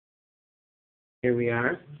Here we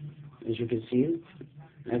are. As you can see,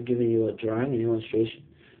 I've given you a drawing, an illustration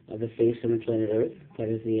of the face of the planet Earth. That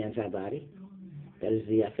is the antibody. That is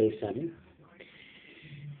the FA7.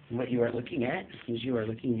 What you are looking at is you are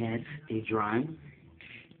looking at a drawing,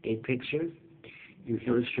 a picture, an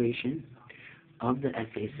illustration of the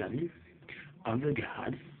FA7, of the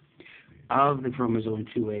god, of the chromosome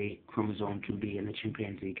 2A, chromosome 2B, and the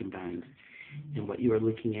chimpanzee combined. And what you are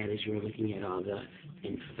looking at is you are looking at all the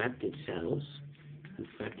infected cells,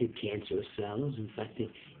 infected cancerous cells, infected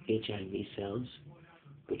HIV cells,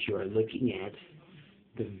 but you are looking at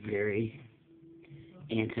the very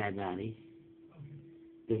antibody,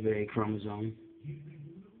 the very chromosome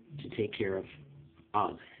to take care of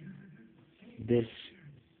all of it. This,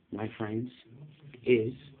 my friends,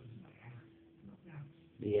 is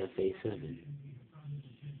the FA7.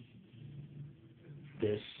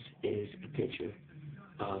 This is a picture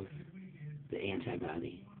of the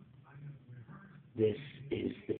antibody. This is the